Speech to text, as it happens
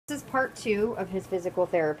This is part 2 of his physical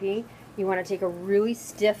therapy. You want to take a really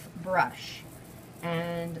stiff brush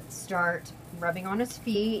and start rubbing on his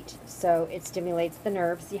feet so it stimulates the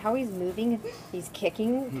nerves. See how he's moving? He's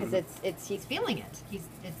kicking because he's feeling it.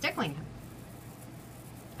 It's tickling him.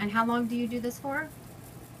 And how long do you do this for?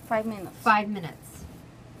 5 minutes. 5 minutes.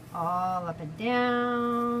 All up and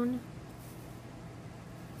down.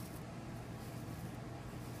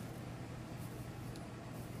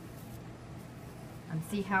 And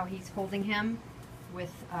see how he's holding him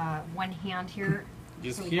with one hand here.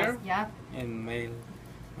 Just so here? Yeah. And my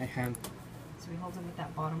hand. So he holds him with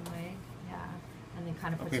that bottom leg. Yeah. And then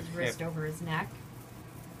kind of puts Okay, his wrist over his neck.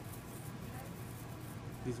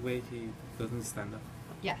 This way he doesn't stand up.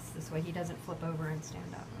 Yes, this way he doesn't flip over and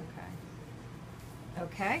stand up.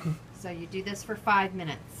 Okay. Okay. So you do this for 5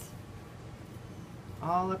 minutes.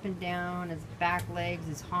 All up and down, his back legs,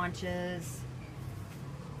 his haunches.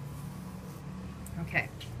 Okay.